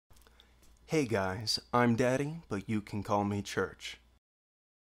Hey guys, I'm Daddy, but you can call me Church.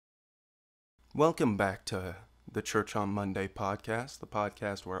 Welcome back to the Church on Monday podcast, the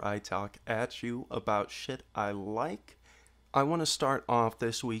podcast where I talk at you about shit I like. I want to start off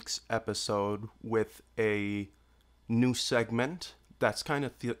this week's episode with a new segment that's kind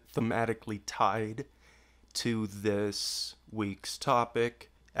of thematically tied to this week's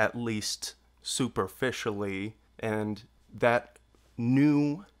topic, at least superficially, and that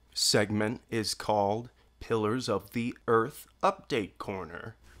new segment is called Pillars of the Earth Update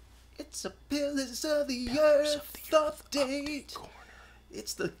Corner. It's a Pillars of the Earth update.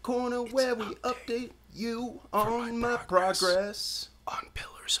 It's the corner where we update you on my progress on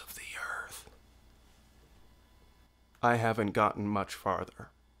Pillars of the Earth. I haven't gotten much farther.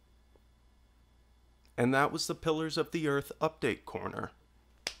 And that was the Pillars of the Earth Update Corner.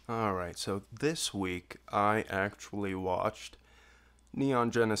 Alright, so this week I actually watched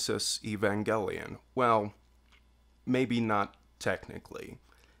Neon Genesis Evangelion. Well, maybe not technically.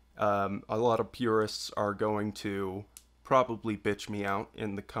 A lot of purists are going to probably bitch me out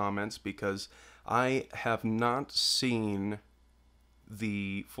in the comments because I have not seen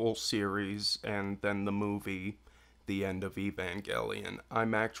the full series and then the movie, The End of Evangelion.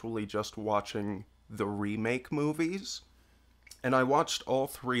 I'm actually just watching the remake movies, and I watched all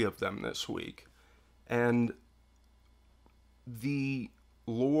three of them this week. And the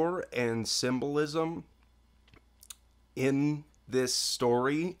lore and symbolism in this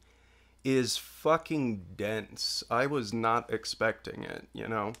story is fucking dense. I was not expecting it, you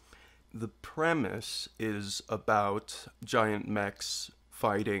know? The premise is about giant mechs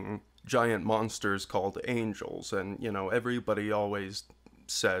fighting giant monsters called angels, and, you know, everybody always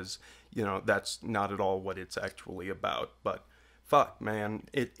says, you know, that's not at all what it's actually about, but fuck, man,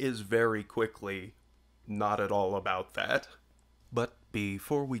 it is very quickly not at all about that. But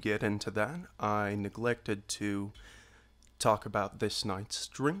before we get into that, I neglected to talk about this night's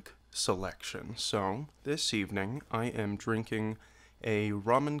drink selection. So, this evening, I am drinking a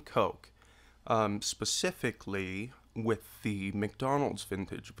rum and coke, specifically with the McDonald's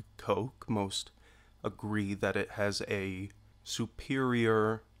vintage Coke. Most agree that it has a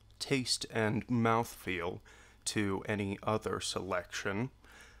superior taste and mouthfeel to any other selection.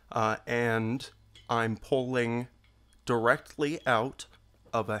 And I'm pulling directly out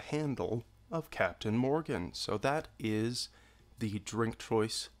of a handle of Captain Morgan. So that is the drink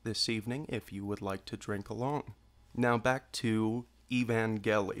choice this evening if you would like to drink along. Now back to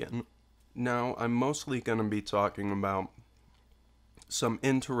Evangelion. Now I'm mostly going to be talking about some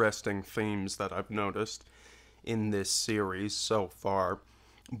interesting themes that I've noticed in this series so far,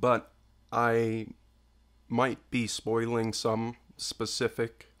 but I might be spoiling some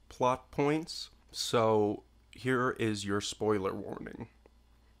specific plot points, so here is your spoiler warning.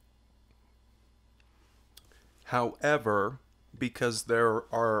 However, because there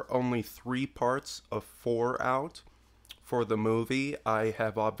are only 3 parts of 4 out for the movie, I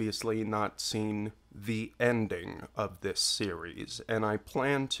have obviously not seen the ending of this series, and I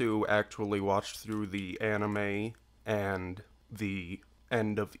plan to actually watch through the anime and the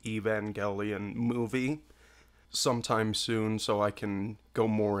End of Evangelion movie sometime soon so I can go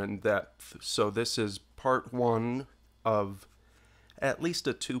more in depth. So this is part 1 of at least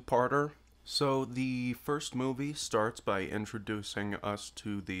a 2-parter. So the first movie starts by introducing us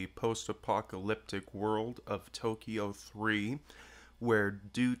to the post-apocalyptic world of Tokyo 3, where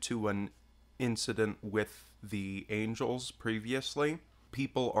due to an incident with the angels previously,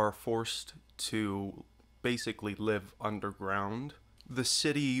 people are forced to basically live underground. The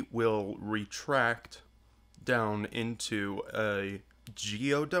city will retract down into a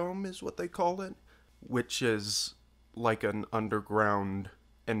geodome, is what they call it, which is like an underground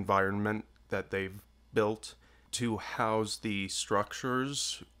environment that they've built to house the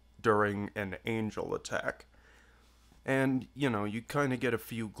structures during an angel attack. And, you know, you kind of get a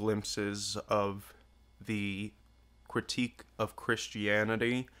few glimpses of the critique of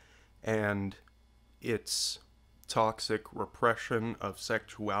Christianity and its toxic repression of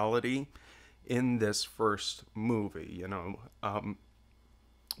sexuality in this first movie. You know,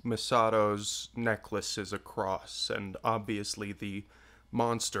 Misato's necklace is a cross, and obviously the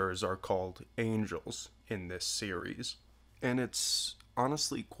monsters are called angels in this series. And it's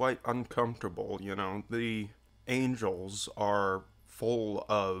honestly quite uncomfortable, you know. The angels are full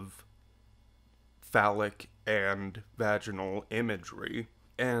of phallic and vaginal imagery,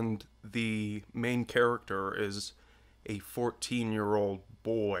 and the main character is a 14-year-old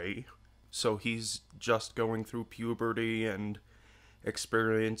boy, so he's just going through puberty and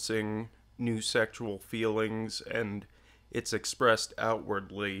experiencing new sexual feelings, and it's expressed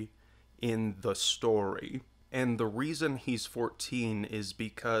outwardly in the story. And the reason he's 14 is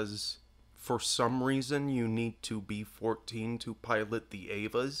because for some reason you need to be 14 to pilot the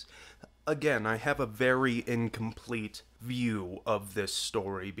Avas. Again, I have a very incomplete view of this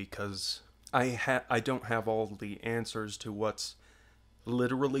story because I don't have all the answers to what's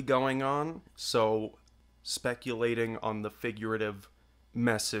literally going on, so speculating on the figurative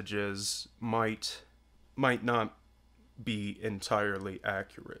messages might not be entirely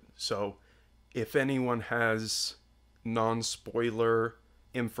accurate. So if anyone has non-spoiler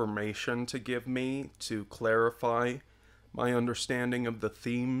information to give me to clarify my understanding of the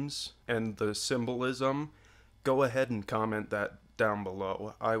themes and the symbolism, go ahead and comment that down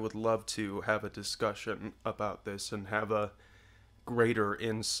below. I would love to have a discussion about this and have a greater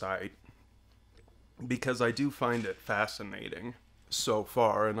insight, because I do find it fascinating so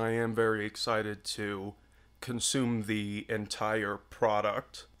far, and I am very excited to consume the entire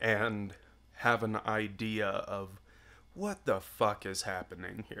product and have an idea of what the fuck is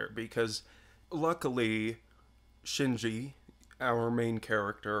happening here. Because luckily, Shinji, our main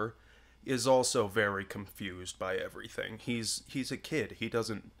character, is also very confused by everything. He's a kid. He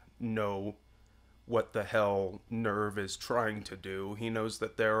doesn't know what the hell Nerve is trying to do. He knows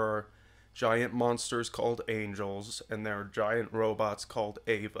that there are giant monsters called angels, and there are giant robots called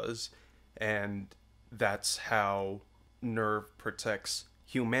Avas, and that's how Nerve protects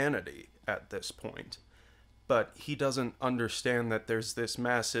humanity at this point. But he doesn't understand that there's this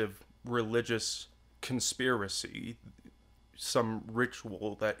massive religious conspiracy, some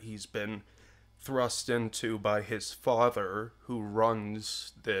ritual that he's been thrust into by his father, who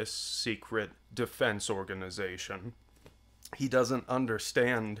runs this secret defense organization. He doesn't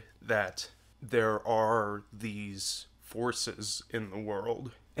understand that there are these forces in the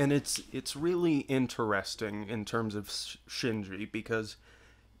world. And it's really interesting in terms of Shinji, because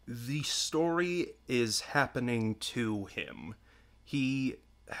the story is happening to him. He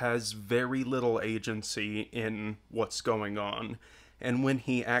has very little agency in what's going on. And when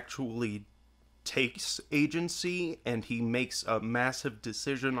he actually takes agency and he makes a massive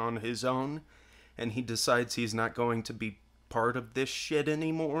decision on his own, and he decides he's not going to be part of this shit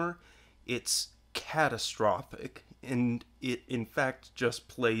anymore, it's catastrophic. And it, in fact, just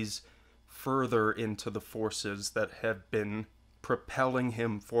plays further into the forces that have been propelling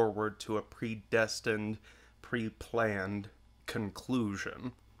him forward to a predestined, pre-planned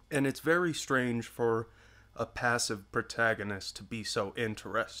conclusion. And it's very strange for a passive protagonist to be so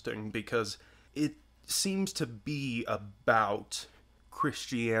interesting, because it seems to be about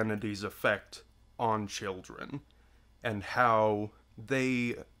Christianity's effect on children and how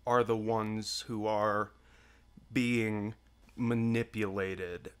they are the ones who are being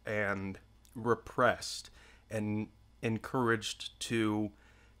manipulated and repressed and encouraged to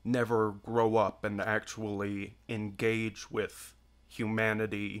never grow up and actually engage with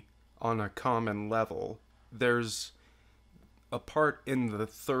humanity on a common level. There's a part in the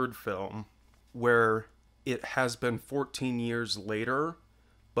third film where it has been 14 years later,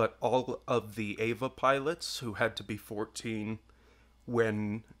 but all of the Ava pilots who had to be 14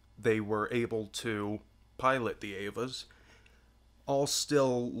 when they were able to pilot the Avas all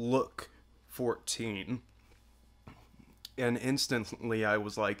still look 14. And instantly I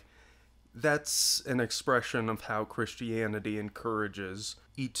was like, that's an expression of how Christianity encourages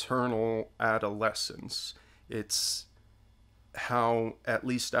eternal adolescence. It's how at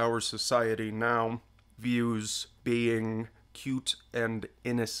least our society now views being cute and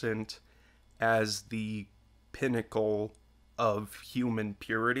innocent as the pinnacle of human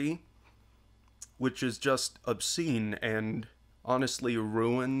purity, which is just obscene and honestly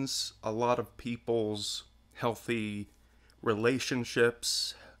ruins a lot of people's healthy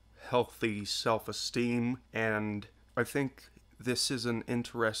relationships, healthy self-esteem, and I think this is an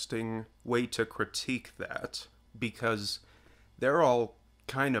interesting way to critique that, because they're all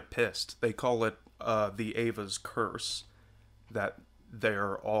kind of pissed. They call it the Ava's curse, that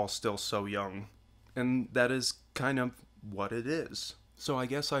they're all still so young, and that is kind of what it is. So I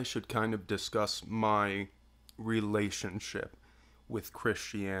guess I should kind of discuss my relationship with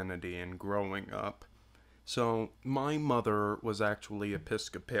Christianity and growing up. So my mother was actually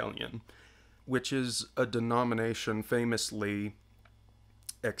Episcopalian, which is a denomination famously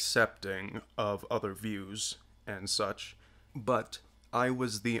accepting of other views and such, but I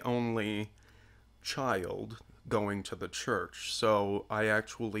was the only child going to the church, so I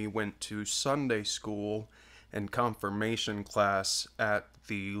actually went to Sunday school and confirmation class at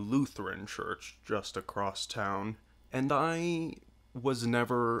the Lutheran church just across town, and I was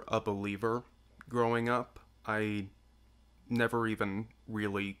never a believer growing up. I never even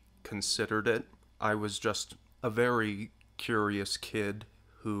really considered it. I was just a very curious kid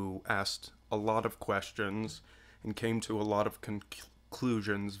who asked a lot of questions and came to a lot of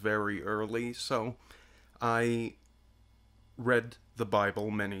conclusions very early. So I read the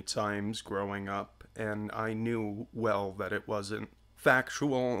Bible many times growing up, and I knew well that it wasn't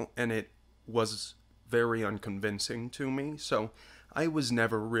factual and it was very unconvincing to me. So I was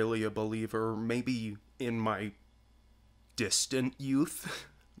never really a believer, maybe in my distant youth,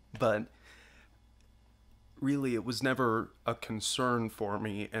 but really it was never a concern for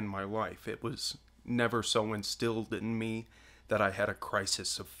me in my life. It was never so instilled in me that I had a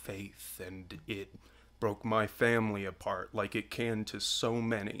crisis of faith and it broke my family apart like it can to so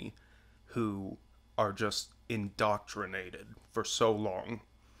many who are just indoctrinated for so long.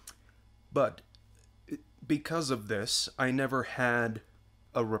 But because of this, I never had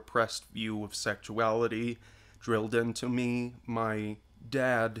a repressed view of sexuality drilled into me. My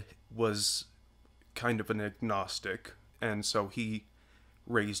dad was kind of an agnostic, and so he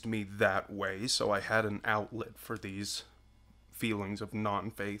raised me that way, so I had an outlet for these feelings of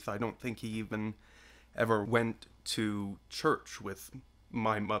non-faith. I don't think he even ever went to church with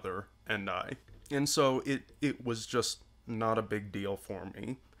my mother and I. And so it was just not a big deal for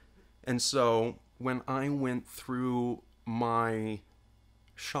me. And so when I went through my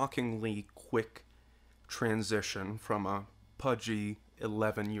shockingly quick transition from a pudgy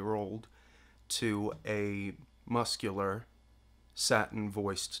 11-year-old to a muscular,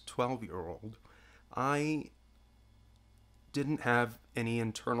 satin-voiced 12-year-old, I didn't have any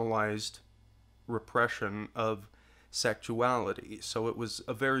internalized repression of sexuality. So it was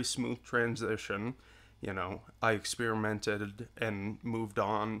a very smooth transition. You know, I experimented and moved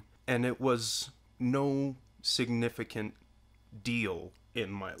on, and it was no significant deal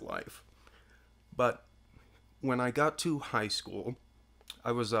in my life. But when I got to high school,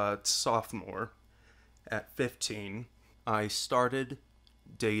 I was a sophomore. At 15, I started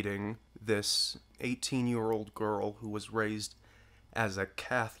dating this 18-year-old girl who was raised as a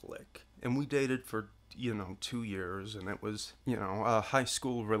Catholic. And we dated for, 2 years, and it was, a high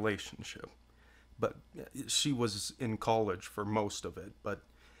school relationship. But she was in college for most of it, but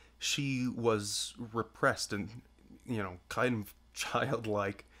she was repressed and, kind of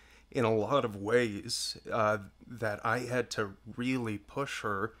childlike in a lot of ways that I had to really push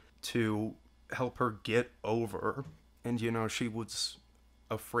her to help her get over. And, she was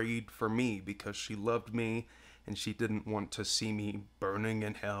afraid for me because she loved me and she didn't want to see me burning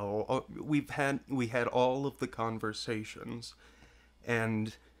in hell. We had all of the conversations,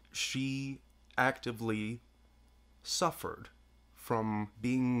 and she actively suffered from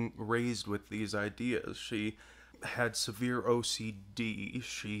being raised with these ideas. She had severe OCD.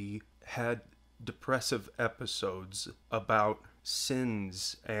 She had depressive episodes about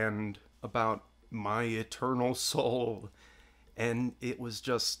sins and about my eternal soul, and it was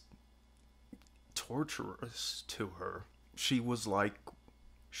just torturous to her. She was like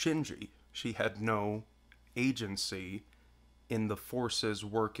Shinji. She had no agency in the forces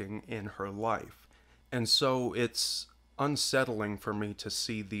working in her life. And so it's unsettling for me to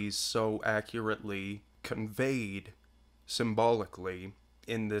see these so accurately conveyed symbolically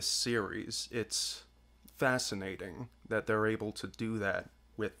in this series. It's fascinating that they're able to do that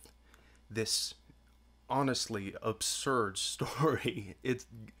with this honestly absurd story. It's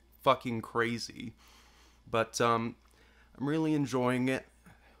fucking crazy. But I'm really enjoying it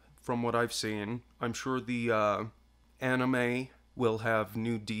from what I've seen. I'm sure the anime will have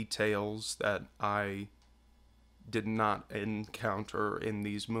new details that I did not encounter in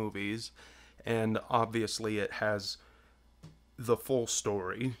these movies. And obviously it has the full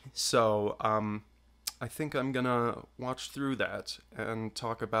story. So I think I'm gonna watch through that and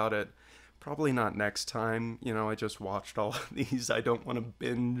talk about it. Probably not next time. I just watched all of these. I don't want to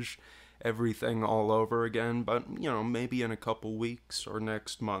binge everything all over again, but, maybe in a couple weeks or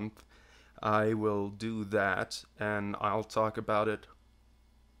next month, I will do that, and I'll talk about it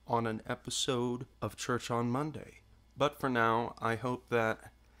on an episode of Church on Monday. But for now, I hope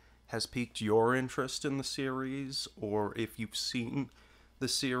that has piqued your interest in the series, or if you've seen the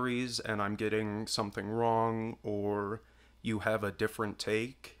series and I'm getting something wrong, or you have a different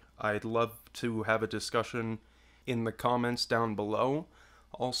take, I'd love to have a discussion in the comments down below.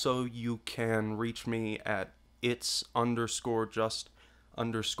 Also, you can reach me at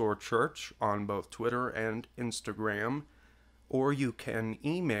its_just_church on both Twitter and Instagram. Or you can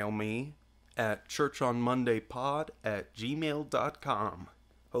email me at churchonmondaypod@gmail.com.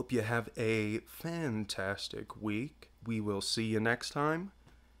 Hope you have a fantastic week. We will see you next time.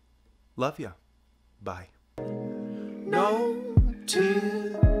 Love ya. Bye. No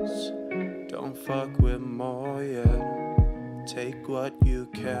tears fuck with more yet. Take what you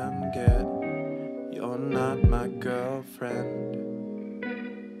can get. You're not my girlfriend.